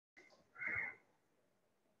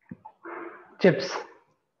chips,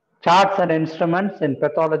 charts and instruments in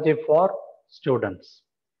pathology for students.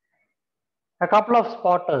 A couple of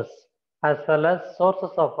spotters as well as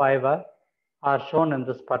sources of fiber are shown in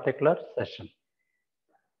this particular session.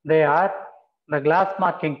 They are the glass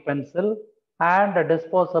marking pencil and a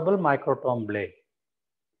disposable microtome blade.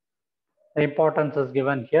 The importance is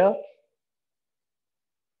given here.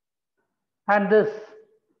 And this,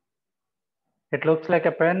 it looks like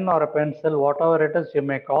a pen or a pencil, whatever it is you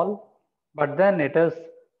may call, but then it is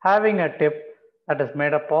having a tip that is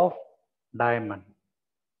made up of diamond.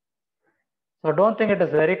 So don't think it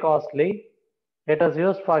is very costly. It is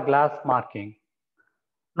used for glass marking.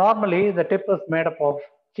 Normally, the tip is made up of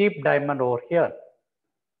cheap diamond over here.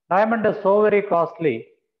 Diamond is so very costly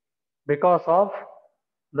because of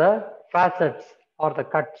the facets or the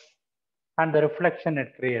cuts and the reflection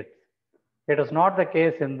it creates. It is not the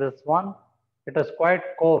case in this one. It is quite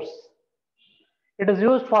coarse. It is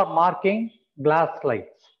used for marking glass slides.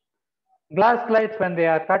 Glass slides, when they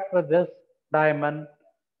are cut with this diamond,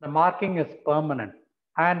 the marking is permanent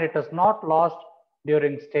and it is not lost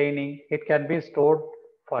during staining. It can be stored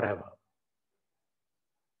forever.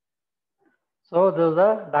 So this is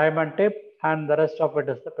a diamond tip and the rest of it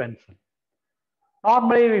is the pencil.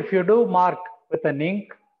 Normally, if you do mark with an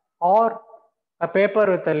ink or a paper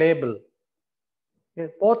with a label,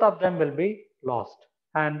 both of them will be lost.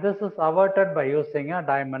 And this is averted by using a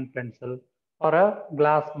diamond pencil or a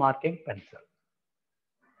glass marking pencil.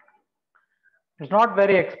 It's not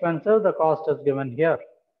very expensive. The cost is given here.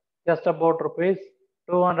 Just about rupees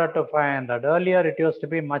 200 to 500. Earlier, it used to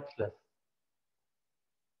be much less.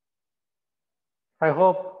 I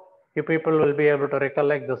hope you people will be able to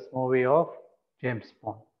recollect this movie of James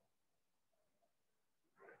Bond.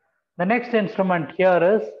 The next instrument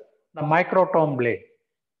here is the microtome blade.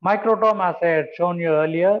 Microtome, as I had shown you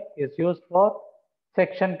earlier, is used for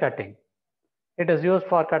section cutting. It is used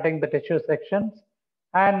for cutting the tissue sections,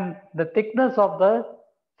 and the thickness of the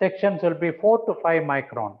sections will be 4 to 5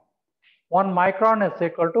 micron. 1 micron is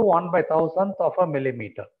equal to 1/1000th of a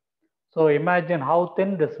millimeter. So imagine how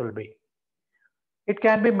thin this will be. It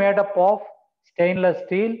can be made up of stainless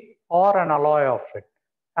steel or an alloy of it.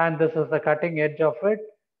 And this is the cutting edge of it.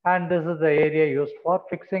 And this is the area used for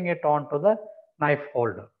fixing it onto the knife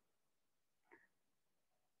holder.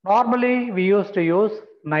 Normally, we used to use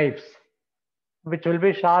knives, which will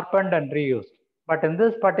be sharpened and reused. But in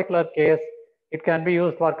this particular case, it can be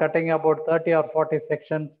used for cutting about 30 or 40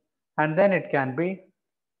 sections, and then it can be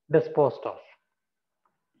disposed of.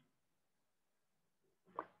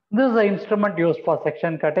 This is the instrument used for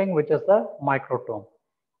section cutting, which is the microtome.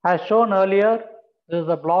 As shown earlier, this is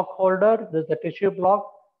a block holder, this is a tissue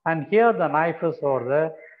block, and here the knife is over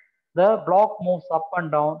there. The block moves up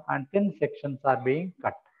and down and thin sections are being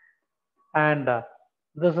cut. And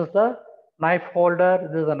this is the knife holder,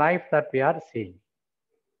 this is a knife that we are seeing.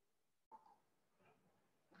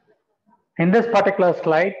 In this particular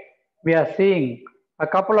slide, we are seeing a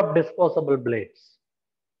couple of disposable blades.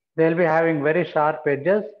 They'll be having very sharp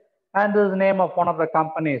edges, and this is the name of one of the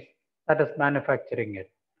companies that is manufacturing it.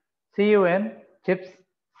 See you in Chips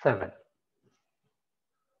 7.